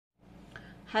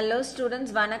Hello students,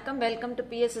 vanakkam, welcome to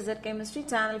PSSR Chemistry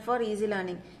channel for easy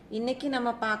learning. இன்னைக்கு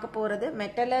நம்ம பார்க்க போறது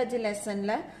metallurgy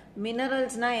lessonல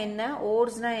mineralsனா என்ன,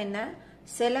 oresனா என்ன,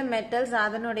 சில metals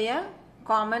அதனுடைய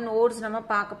common ores நம்ம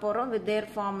பார்க்க போறோம் with their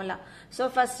formula. So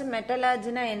first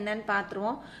metallurgyனா என்னன்னு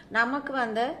பார்த்துருவோம். நமக்கு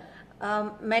வந்து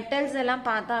மெட்டல்ஸ் எல்லாம்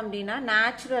பார்த்தோம் அப்படின்னா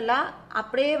நேச்சுரலா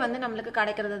அப்படியே வந்து நம்மளுக்கு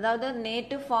கிடைக்கிறது, அதாவது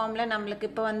நேட்டிவ் ஃபார்ம்ல நம்மளுக்கு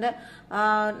இப்போ வந்து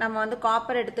நம்ம வந்து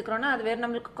காப்பர் எடுத்துக்கிறோம்னா அது வேறு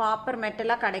நம்மளுக்கு காப்பர்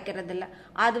மெட்டலா கிடைக்கிறது இல்லை.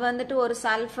 அது வந்துட்டு ஒரு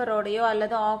சல்ஃபரோடையோ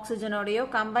அல்லது ஆக்சிஜனோடையோ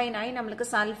கம்பைன் ஆகி நம்மளுக்கு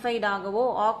சல்ஃபைடாகவோ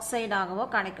ஆக்சைடாகவோ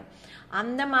கிடைக்கும்.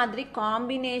 அந்த மாதிரி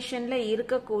காம்பினேஷன்ல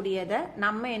இருக்கக்கூடியதை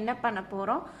நம்ம என்ன பண்ண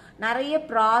போறோம், நிறைய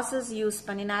ப்ராசஸ் யூஸ்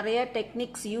பண்ணி நிறைய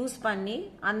டெக்னிக்ஸ் யூஸ் பண்ணி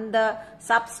அந்த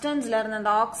சப்ஸ்டன்ஸ்ல இருந்து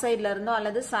அந்த ஆக்சைட்ல இருந்தோ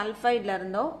அல்லது சல்ஃபைட்ல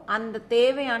இருந்தோ அந்த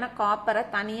தேவையான காப்பரை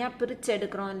தனியா பிரிச்சு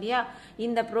எடுக்கிறோம் இல்லையா.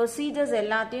 இந்த ப்ரொசீஜர்ஸ்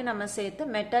எல்லாத்தையும் நம்ம சேர்த்து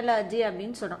மெட்டலர்ஜி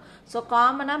அப்படின்னு சொல்றோம். ஸோ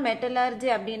காமனா மெட்டலர்ஜி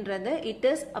அப்படின்றது it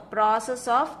is a process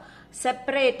of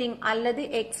separating அல்லது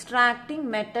extracting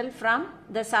metal from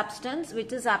the substance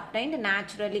which is obtained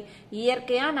naturally.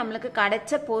 இயற்கையா நம்மளுக்கு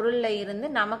கிடைச்ச பொருள்ல இருந்து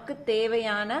நமக்கு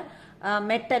தேவையான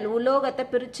மெட்டல் உலோகத்தை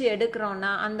பிரிச்சு எடுக்கிறோம்னா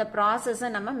அந்த ப்ராசஸை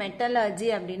நம்ம மெட்டலர்ஜி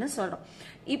அப்படின்னு சொல்றோம்.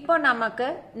 இப்போ நமக்கு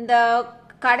இந்த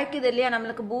கிடைக்குது இல்லையா,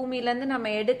 நம்மளுக்கு பூமியில இருந்து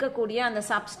நம்ம எடுக்கக்கூடிய அந்த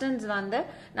சப்ஸ்டன்ஸ் வந்து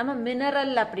நம்ம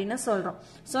மினரல் அப்படின்னு சொல்றோம்.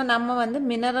 ஸோ நம்ம வந்து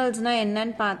மினரல்ஸ்னா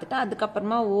என்னன்னு பார்த்துட்டு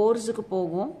அதுக்கப்புறமா ஓர்ஸுக்கு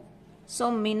போகும். So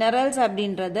minerals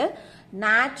அப்படின்றது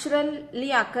naturally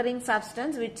occurring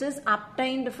substance which is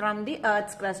obtained from the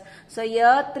earth's crust. So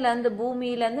earthல இருந்து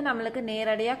பூமியில இருந்து நம்மளுக்கு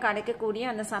நேரடியா கிடைக்கக்கூடிய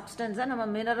அந்த சப்ஸ்டன்ஸை நம்ம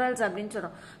மினரல்ஸ் அப்படின்னு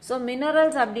சொல்றோம். ஸோ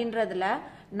மினரல்ஸ் அப்படின்றதுல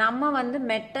நம்ம வந்து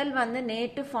மெட்டல் வந்து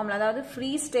நேட்டிவ் ஃபார்ம்ல அதாவது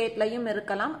ஃப்ரீ ஸ்டேட்லயும்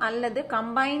இருக்கலாம் அல்லது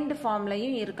கம்பைன்டு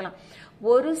ஃபார்ம்லயும் இருக்கலாம்.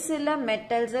 ஒரு சில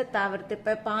மெட்டல்ஸை தவிர்த்து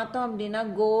இப்ப பார்த்தோம் அப்படின்னா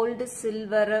கோல்டு,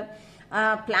 சில்வர்,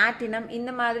 பிளாட்டினம்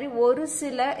இந்த மாதிரி ஒரு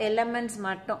சில எலிமெண்ட்ஸ்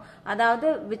மட்டும், அதாவது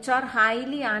விச் ஆர்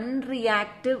ஹைலி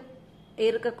அன்ரியாக்டிவ்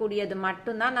இருக்கக்கூடியது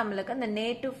மட்டும்தான் நம்மளுக்கு அந்த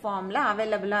நேட்டிவ் ஃபார்ம்ல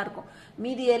அவைலபிளா இருக்கும்.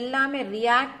 மீதி எல்லாமே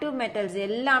ரியாக்டிவ் மெட்டல்ஸ்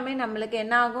எல்லாமே நம்மளுக்கு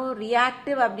என்ன ஆகும்,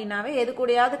 ரியாக்டிவ் அப்படின்னாவே எது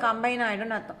கூடயாவது கம்பைன்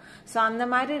ஆயிடும் அர்த்தம். ஸோ அந்த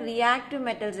மாதிரி ரியாக்டிவ்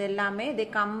மெட்டல்ஸ் எல்லாமே தி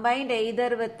combined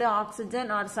either with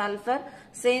oxygen R sulphur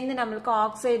சேர்ந்து நம்மளுக்கு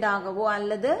ஆக்சைடு ஆகவோ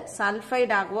அல்லது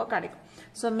சல்ஃபைட் ஆகவோ கிடைக்கும்.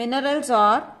 So minerals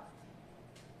R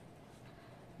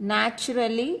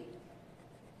naturally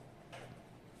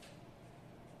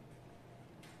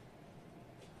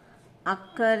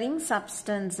occurring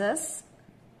substances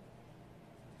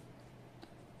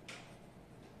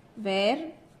where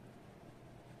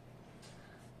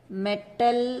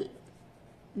metal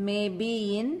may be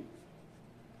in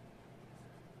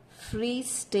free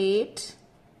state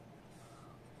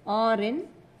or in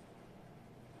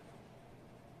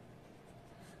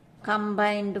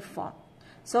combined form.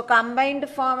 So combined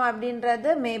form அப்படின்றது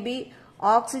மேபி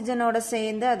ஆக்சிஜனோட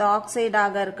சேர்ந்து அது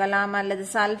ஆக்சைடாக இருக்கலாம் அல்லது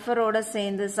சல்ஃபரோட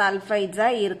சேர்ந்து சல்ஃபைட்ஸா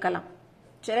இருக்கலாம்.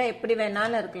 சரி, எப்படி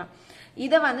வேணாலும் இருக்கலாம்.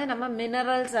 இதை வந்து நம்ம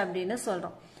மினரல்ஸ் அப்படின்னு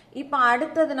சொல்றோம். இப்போ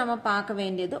அடுத்தது நம்ம பார்க்க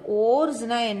வேண்டியது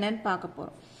ஓர்ஸ்னா என்னன்னு பார்க்க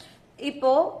போறோம்.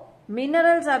 இப்போ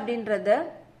மினரல்ஸ் அப்படின்றது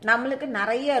நம்மளுக்கு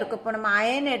நிறைய இருக்கு. இப்போ நம்ம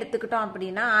அயன் எடுத்துக்கிட்டோம்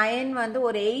அப்படின்னா அயன் வந்து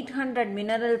ஒரு 800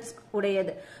 மினரல்ஸ்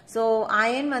உடையது. ஸோ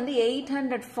அயன் வந்து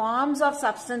 800 ஃபார்ம்ஸ் ஆஃப்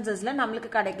சப்ஸ்டன்சஸ்ல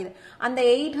நம்மளுக்கு கிடைக்குது. அந்த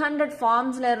 800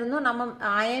 ஃபார்ம்ஸ்ல இருந்தும் நம்ம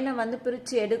அயனை வந்து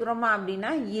பிரிச்சு எடுக்கிறோமா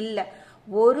அப்படின்னா இல்லை.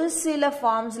 ஒரு சில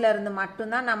ஃபார்ம்ஸ்ல இருந்து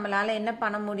மட்டும்தான் நம்மளால என்ன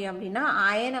பண்ண முடியும் அப்படின்னா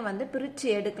அயனை வந்து பிரிச்சு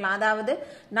எடுக்கலாம். அதாவது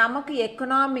நமக்கு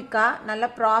எக்கனாமிக்கா நல்ல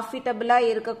ப்ராஃபிட்டபிளா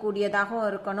இருக்கக்கூடியதாகவும்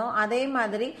இருக்கணும். அதே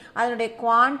மாதிரி அதனுடைய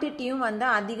குவான்டிட்டியும் வந்து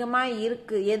அதிகமா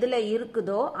இருக்கு எதுல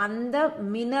இருக்குதோ அந்த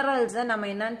மினரல்ஸை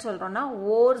நம்ம என்னன்னு சொல்றோம்னா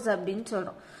ஓர்ஸ் அப்படின்னு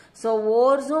சொல்றோம். ஸோ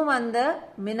ஓர்ஸும் வந்து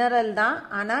மினரல் தான்.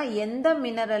 ஆனா எந்த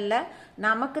மினரல்ல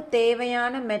நமக்கு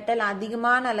தேவையான மெட்டல்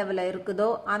அதிகமான அளவுல இருக்குதோ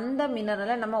அந்த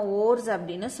மினரலை நம்ம ஓர்ஸ்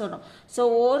அப்படின்னு சொல்றோம். ஸோ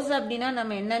ஓர்ஸ் அப்படின்னா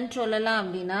நம்ம என்னன்னு சொல்லலாம்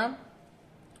அப்படின்னா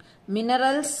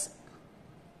minerals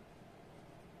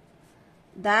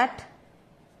that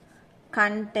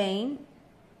contain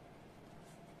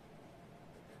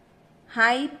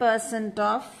high percent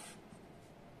of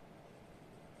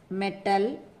metal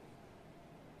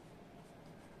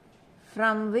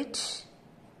from which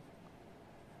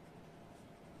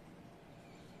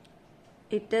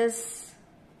it is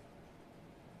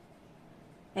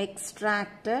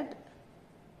extracted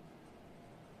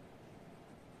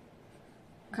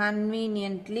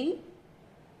conveniently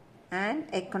and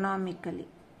economically.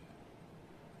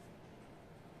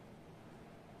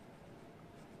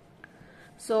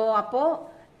 So அப்போ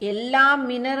எல்லா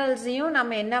மினரல்ஸையும்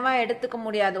நம்ம என்னவா எடுத்துக்க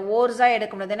முடியாது, ஓர்ஸா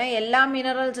எடுக்க முடியாது. ஏன்னா எல்லா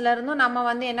மினரல்ஸ்ல இருந்தும் நம்ம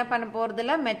வந்து என்ன பண்ண போறது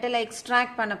இல்ல, மெட்டல்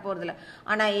எக்ஸ்ட்ராக்ட் பண்ண போறது இல்ல.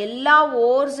 ஆனா எல்லா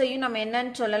ஓர்ஸையும் நம்ம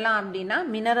என்னன்னு சொல்லலாம் அப்படின்னா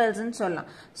மினரல்ஸ்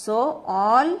சொல்லலாம். So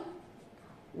all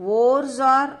ores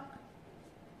are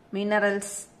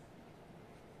minerals.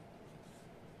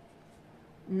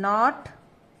 Not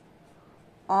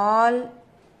all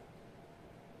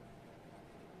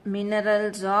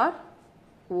minerals are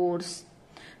ores.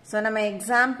 So நம்ம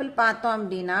example பார்த்தோம்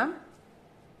அப்படின்னா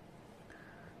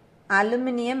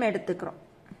அலுமினியம் எடுத்துக்கிறோம்.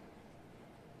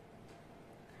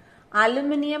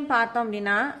 அலுமினியம் பார்த்தோம்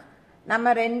அப்படின்னா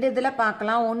நம்ம ரெண்டு இதில்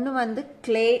பார்க்கலாம். ஒன்று வந்து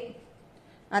கிளே,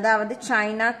 அதாவது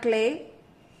சைனா கிளே,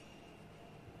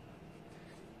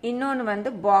 இன்னொன்று வந்து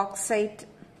பாக்சைட்.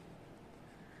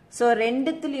 ஸோ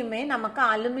ரெண்டுத்துலேயுமே நமக்கு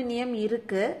அலுமினியம்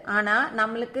இருக்கு. ஆனால்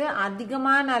நம்மளுக்கு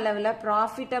அதிகமான அளவில்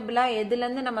ப்ராஃபிட்டபிளாக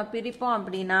எதுலேருந்து நம்ம பிரிப்போம்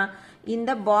அப்படின்னா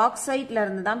இந்த பாக்சைட்ல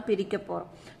இருந்து தான் பிரிக்க போகிறோம்.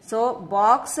 ஸோ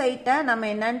பாக்சைட்டை நம்ம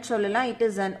என்னன்னு சொல்லலாம், it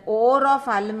is an wore of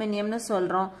அலுமினியம்னு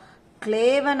சொல்கிறோம்.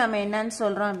 கிளேவை நம்ம என்னன்னு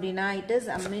சொல்கிறோம் அப்படின்னா it is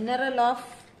a mineral of,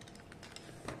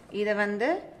 இதை வந்து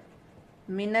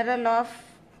மினரல் ஆஃப்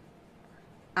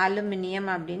அலுமினியம்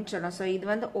அப்படின்னு சொல்றோம். ஸோ இது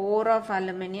வந்து ஓர் of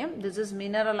aluminium, this is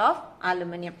mineral of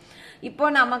aluminium. இப்போ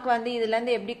நமக்கு வந்து இதுல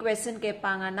இருந்து எப்படி question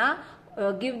கேட்பாங்கன்னா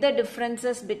give the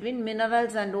differences between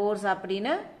minerals and ores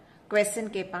அப்படின்னு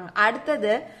கொஸ்டின் கேட்பாங்க.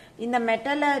 அடுத்தது இந்த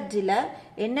மெட்டலர்ஜில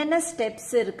என்னென்ன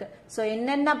ஸ்டெப்ஸ் இருக்கு, ஸோ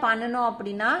என்னென்ன பண்ணணும்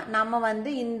அப்படின்னா நம்ம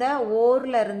வந்து இந்த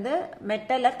ஓர்ல இருந்து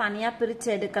மெட்டலை தனியா பிரிச்சு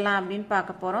எடுக்கலாம் அப்படின்னு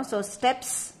பார்க்க போறோம். So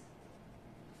steps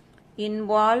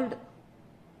involved,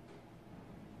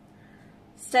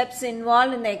 steps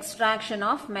involved in the extraction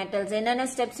of metals. என்னென்ன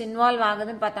steps involve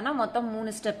ஆகுதுன்னு பார்த்தோம்னா மொத்தம்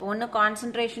 3 step. ஒன்று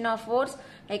concentration of ores,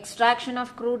 extraction of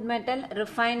crude metal,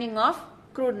 refining of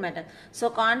crude metal. So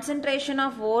concentration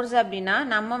of ores அப்படின்னா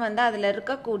நம்ம வந்து அதில்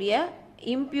இருக்கக்கூடிய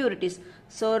impurities,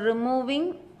 so removing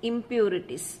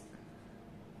impurities.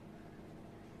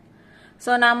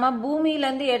 So நம்ம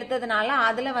பூமியிலேருந்து எடுத்ததுனால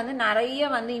அதில் வந்து நிறைய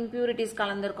வந்து இம்ப்யூரிட்டிஸ்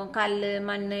கலந்துருக்கும், கல்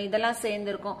மண் இதெல்லாம்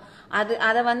சேர்ந்துருக்கும்.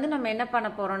 அதை வந்து நம்ம என்ன பண்ண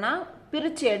போறோம்னா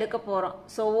பிரித்து எடுக்க போகிறோம்.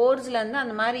 ஸோ ஓர்ஸ்லேருந்து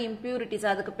அந்த மாதிரி இம்ப்யூரிட்டிஸ்,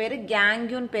 அதுக்கு பேர்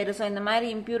கேங்யூன்னு பேர். ஸோ இந்த மாதிரி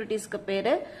இம்ப்யூரிட்டிஸ்க்கு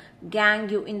பேர்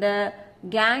கேங்யூ. இந்த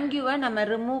கேங்யூவை நம்ம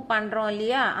ரிமூவ் பண்ணுறோம்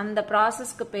இல்லையா, அந்த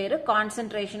ப்ராசஸ்க்கு பேர்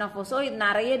கான்சென்ட்ரேஷன் ஆஃப் ஓர்ஸ். ஸோ இது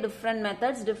நிறைய different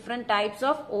methods, different types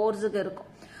of ஓர்ஸுக்கு இருக்கும்.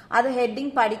 அது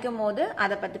ஹெட்டிங் படிக்கும் போது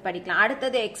அதை பற்றி படிக்கலாம்.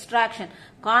 அடுத்தது எக்ஸ்ட்ராக்ஷன்,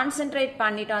 கான்சென்ட்ரேட்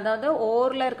பண்ணிட்டோம், அதாவது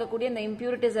ஓரில் இருக்கக்கூடிய இந்த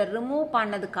இம்ப்யூரிட்டிஸை ரிமூவ்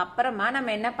பண்ணதுக்கு அப்புறமா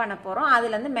நம்ம என்ன பண்ண போறோம்,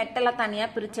 அதுல இருந்து மெட்டலை தனியா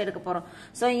பிரிச்சு எடுக்க போறோம்.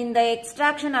 ஸோ இந்த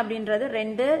எக்ஸ்ட்ராக்ஷன் அப்படின்றது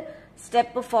 2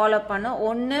 ஸ்டெப் ஃபாலோ பண்ணும்.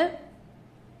 ஒன்னு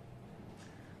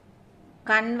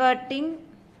கன்வெர்ட்டிங்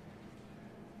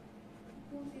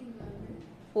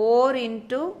ஓர்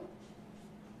இன்டு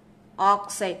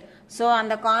ஆக்சைடு. ஸோ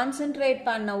அந்த கான்சென்ட்ரேட்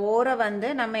பண்ண ஓரை வந்து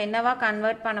நம்ம என்னவா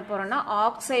கன்வெர்ட் பண்ண போறோம்னா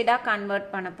ஆக்சைடா கன்வெர்ட்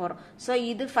பண்ண போறோம். ஸோ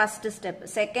இது ஃபர்ஸ்ட் ஸ்டெப்.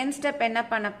 செகண்ட் ஸ்டெப் என்ன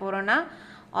பண்ண போறோம்னா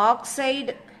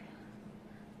oxide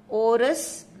wore is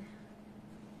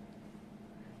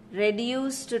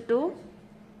reduced to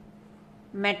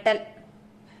metal.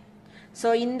 So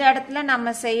இந்த இடத்துல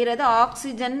நம்ம செய்யறது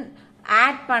ஆக்சிஜன்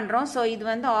ஆட் பண்றோம். ஸோ இது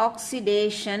வந்து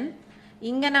ஆக்சிடேஷன்.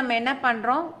 இங்க நம்ம என்ன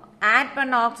பண்றோம், ஆட்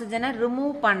பண்ண ஆக்சிஜனை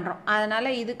ரிமூவ் பண்றோம்,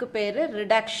 அதனால இதுக்கு பேரு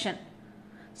ரிடக்ஷன்.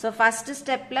 ஸோ ஃபர்ஸ்ட்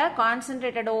ஸ்டெப்ல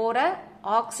கான்சென்ட்ரேட்டட் ஓரை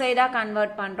ஆக்சைடா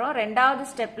கன்வெர்ட் பண்றோம். ரெண்டாவது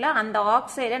ஸ்டெப்ல அந்த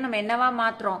ஆக்சைடை நம்ம என்னவா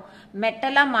மாத்துறோம்,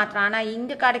 மெட்டலா மாத்துறோம். ஆனா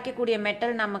இங்க கிடைக்கக்கூடிய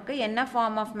மெட்டல் நமக்கு என்ன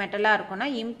ஃபார்ம் ஆஃப் மெட்டலா இருக்கும்னா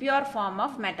இம்பியூர் ஃபார்ம்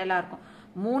ஆஃப் மெட்டலா இருக்கும்.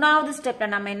 மூணாவது ஸ்டெப்ல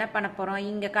நம்ம என்ன பண்ண போறோம்,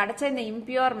 இங்க கிடைச்ச இந்த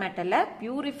இம்பியூர் மெட்டலை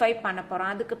பியூரிஃபை பண்ண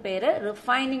போறோம். அதுக்கு பேரு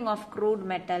ரிஃபைனிங் ஆஃப் க்ரூட்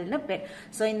மெட்டல்னு பேர்.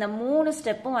 ஸோ இந்த 3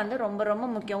 ஸ்டெப்பும் வந்து ரொம்ப ரொம்ப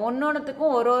முக்கியம்.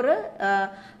 ஒன்னொன்னுத்துக்கும் ஒரு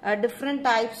டிஃப்ரெண்ட்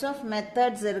டைப்ஸ் ஆஃப்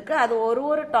மெத்தட்ஸ் இருக்கு. அது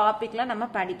ஒரு டாபிக்ல நம்ம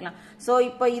படிக்கலாம். ஸோ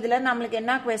இப்போ இதுல நம்மளுக்கு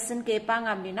என்ன கொஸ்டின் கேட்பாங்க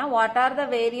அப்படின்னா what are the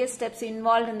various steps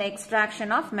involve in the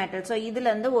extraction of metal. So இதுல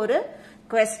இருந்து ஒரு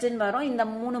கொஸ்டின் வரும். இந்த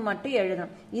 3 மட்டும்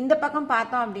எழுதணும். இந்த பக்கம்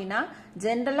பார்த்தோம் அப்படின்னா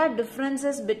ஜெனரலா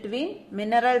differences between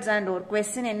minerals and wore.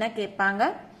 Question என்ன கேட்பாங்க,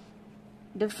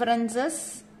 டிஃபரன்சஸ்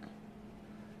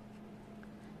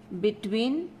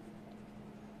பிட்வீன்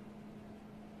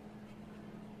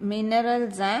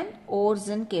மினரல்ஸ் அண்ட்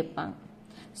ஓர்ஸ்ன்னு கேட்பாங்க.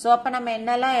 ஸோ அப்போ நம்ம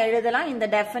என்னெல்லாம் எழுதலாம், இந்த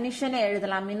டெஃபினிஷனை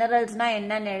எழுதலாம். மினரல்ஸ்னா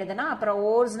என்னன்னு எழுதணும், அப்புறம்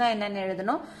ஓர்ஸ்னா என்னன்னு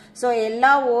எழுதணும். ஸோ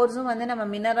எல்லா ஓர்ஸும் வந்து நம்ம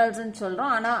மினரல்ஸ்ன்னு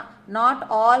சொல்றோம், ஆனால் நாட்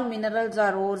ஆல் மினரல்ஸ்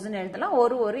ஆர் ஓர்ஸ்ன்னு எழுதலாம்.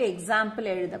 ஒரு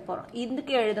எக்ஸாம்பிள் எழுத போறோம்.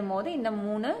 இதுக்கு எழுதும் போது இந்த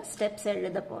 3 ஸ்டெப்ஸ்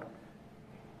எழுத போறோம்.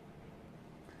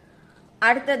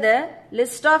 அடுத்தது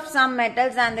list of some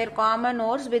metals and there common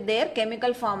ores with their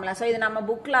chemical formula. So இது நம்ம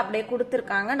புக்ல அப்படியே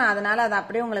கொடுத்துருக்காங்க, நான் அதனால அதை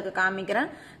அப்படியே உங்களுக்கு காமிக்கிறேன்.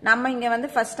 நம்ம இங்க வந்து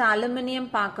ஃபர்ஸ்ட் அலுமினியம்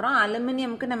பார்க்குறோம்.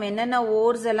 அலுமினியம்க்கு நம்ம என்னென்ன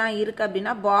ஓர்ஸ் எல்லாம் இருக்கு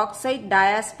அப்படின்னா பாக்சைட்,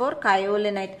 டயாஸ்போர்,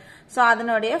 கயோலினைட். ஸோ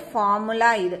அதனுடைய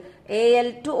ஃபார்முலா இது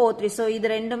Al2O3. ஸோ இது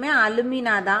ரெண்டுமே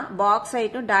அலுமினா தான்,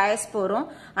 பாக்சைட்டும் டயஸ்போரும்.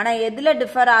 ஆனா எதுல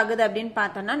டிஃபர் ஆகுது அப்படின்னு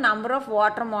பார்த்தோம்னா நம்பர் ஆஃப்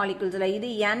வாட்டர் மாலிகுல்ஸ்ல. இது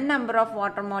n number of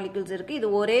water molecules இருக்கு, இது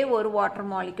ஒரே ஒரு வாட்டர்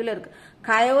மாலிகுல் இருக்கு.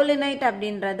 கயோலினைட்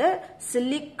அப்படின்றது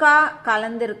சிலிக்கா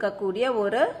கலந்து இருக்கக்கூடிய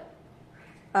ஒரு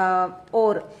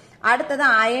ஓர். அடுத்தது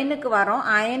அயனுக்கு வரோம்.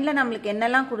 அயன்ல நம்மளுக்கு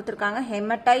என்னெல்லாம் கொடுத்திருக்காங்க,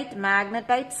 haematite,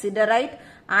 magnetite, siderite,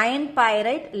 iron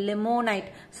pyrite, limonite.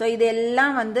 So இது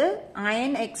எல்லாம் வந்து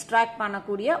அயன் எக்ஸ்ட்ராக்ட்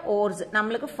பண்ணக்கூடிய ஓர்ஸ்.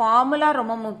 நம்மளுக்கு ஃபார்முலா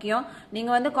ரொம்ப முக்கியம்.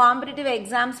 நீங்க வந்து காம்படிட்டிவ்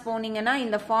எக்ஸாம்ஸ் போனீங்கன்னா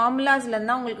இந்த ஃபார்முலாஸ்ல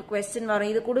இருந்தா உங்களுக்கு கொஸ்டின்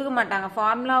வரும். இது கொடுக்க மாட்டாங்க,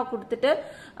 ஃபார்முலாவை கொடுத்துட்டு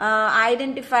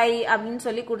ஐடென்டிஃபை அப்படின்னு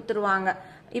சொல்லி கொடுத்துருவாங்க.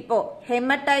 இப்போ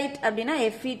ஹெமடைட் அப்படின்னா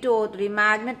Fe2O3,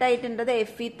 மேக்னடைட்ன்றது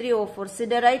Fe3O4,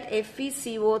 siderite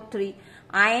FeCO3,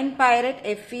 iron pyrite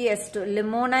FeS2,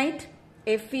 limonite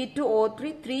Fe2O3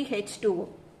 3H2O.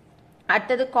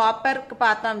 அடுத்தது காப்பருக்கு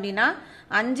பார்த்தோம் அப்படின்னா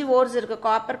 5 ஓர்ஸ் இருக்கு.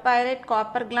 Copper pyrite,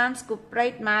 copper glands,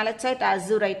 cuprite, மேலச்சைட்,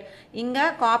 அசூரைட். இங்க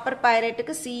copper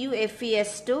பைரைட்டுக்கு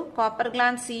CuFeS2, copper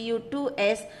glands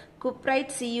Cu2S,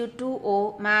 cuprite Cu2O,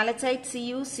 மேலச்சைட்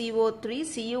CuCO3,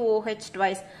 CuOH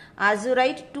twice,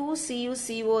 அசூரைட்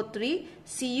 2CuCO3,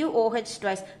 CuOH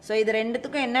twice. So இது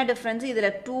ரெண்டுத்துக்கும் என்ன difference, இதுல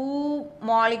 2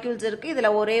 molecules இருக்கு, இதுல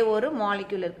ஒரே ஒரு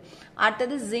மாலிக்யூல் இருக்கு.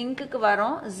 அடுத்தது ஜிங்க்கு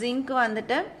வரும். ஜிங்க்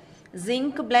வந்துட்டு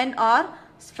zinc blend or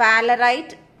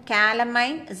sphalerite,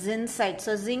 calamine, zincite.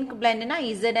 So zinc blend na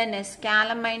ZnS,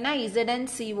 calamine na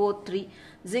ZnCO3,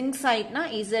 zincite na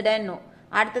ZnO.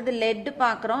 அடுத்தது lead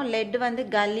பார்க்கிறோம். lead வந்து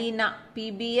galena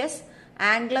PbS,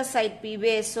 anglesite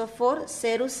PbSO4,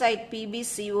 cerussite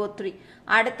PbCO3.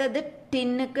 அடுத்தது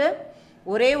டின்னுக்கு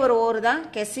ஒரே ஒரு ஓர் தான்,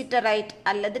 கெசிட்டரைட்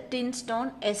அல்லது டின் ஸ்டோன்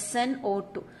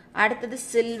SnO2. அடுத்தது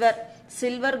silver,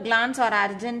 silver glands R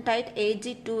argentite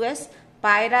Ag2S,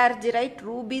 பைரார்ஜிரைட்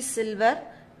Ruby silver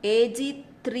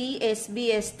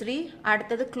Ag3SbS3.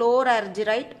 அடுத்தது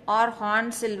குளோரார்ஜிரைட் R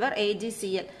horn silver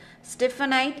AgCl,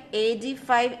 ஸ்டிஃபனைட்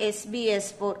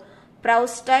Ag5SbS4,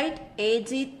 ப்ரௌஸ்டைட்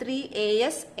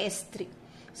Ag3AsS3.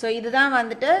 So இதுதான்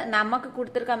வந்துட்டு நமக்கு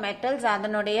கொடுத்துருக்க மெட்டல்ஸ்,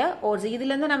 அதனுடைய ஓர்ஸ்.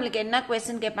 இதுல இருந்து நம்மளுக்கு என்ன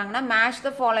கொஸ்டின் கேட்பாங்கன்னா மேட்ச் த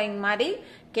ஃபாலோயிங் மாதிரி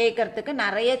கேட்கறதுக்கு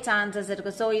நிறைய சான்சஸ்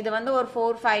இருக்கு. ஸோ இது வந்து ஒரு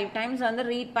 4-5 டைம்ஸ் வந்து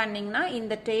ரீட் பண்ணீங்கன்னா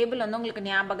இந்த டேபிள் வந்து உங்களுக்கு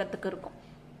ஞாபகத்துக்கு இருக்கும்.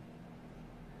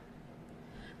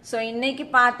 So இன்னைக்கு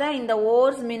பார்த்த இந்த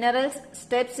ores, minerals,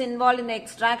 steps involved in the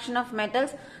extraction of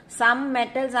metals, some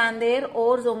metals and their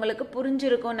ores உங்களுக்கு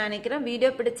புரிஞ்சிருக்கும்னு நினைக்கிறேன்.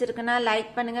 வீடியோ பிடிச்சிருக்குன்னா லைக்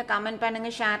பண்ணுங்க, கமெண்ட்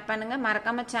பண்ணுங்க, ஷேர் பண்ணுங்க,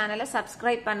 மறக்காம சேனலை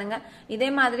சப்ஸ்கிரைப் பண்ணுங்க. இதே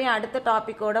மாதிரி அடுத்த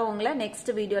டாபிக்கோட உங்களை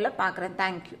நெக்ஸ்ட் வீடியோல பார்க்குறேன்.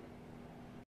 தேங்க்யூ.